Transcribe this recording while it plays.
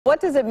What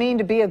does it mean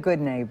to be a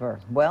good neighbor?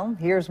 Well,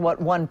 here's what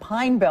one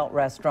Pine Belt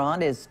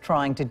restaurant is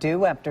trying to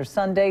do after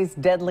Sunday's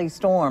deadly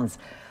storms.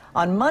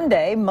 On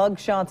Monday,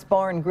 Mugshots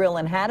Bar and Grill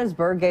in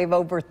Hattiesburg gave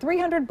over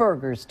 300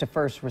 burgers to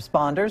first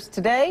responders.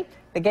 Today,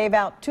 they gave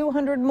out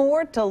 200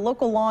 more to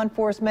local law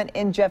enforcement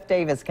in Jeff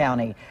Davis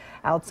County.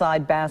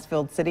 Outside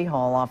Bassfield City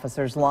Hall,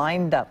 officers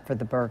lined up for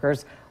the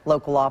burgers.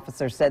 Local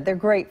officers said they're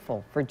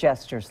grateful for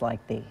gestures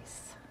like these.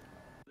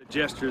 The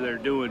gesture they're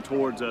doing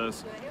towards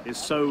us is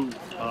so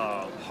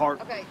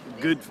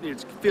good.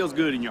 It feels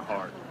good in your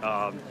heart,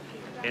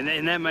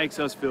 and that makes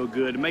us feel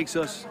good. It makes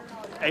us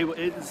able.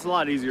 It's a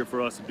lot easier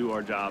for us to do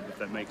our job, if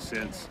that makes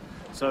sense.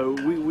 So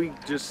we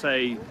just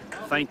say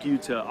thank you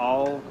to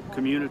all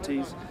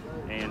communities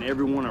and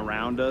everyone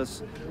around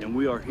us, and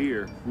we are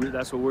here.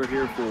 That's what we're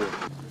here for.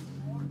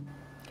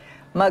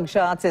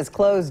 Mugshots is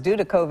closed due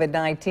to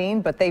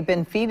COVID-19, but they've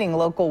been feeding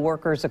local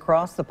workers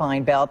across the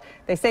Pine Belt.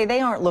 They say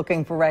they aren't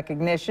looking for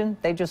recognition.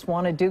 They just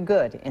want to do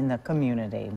good in the community.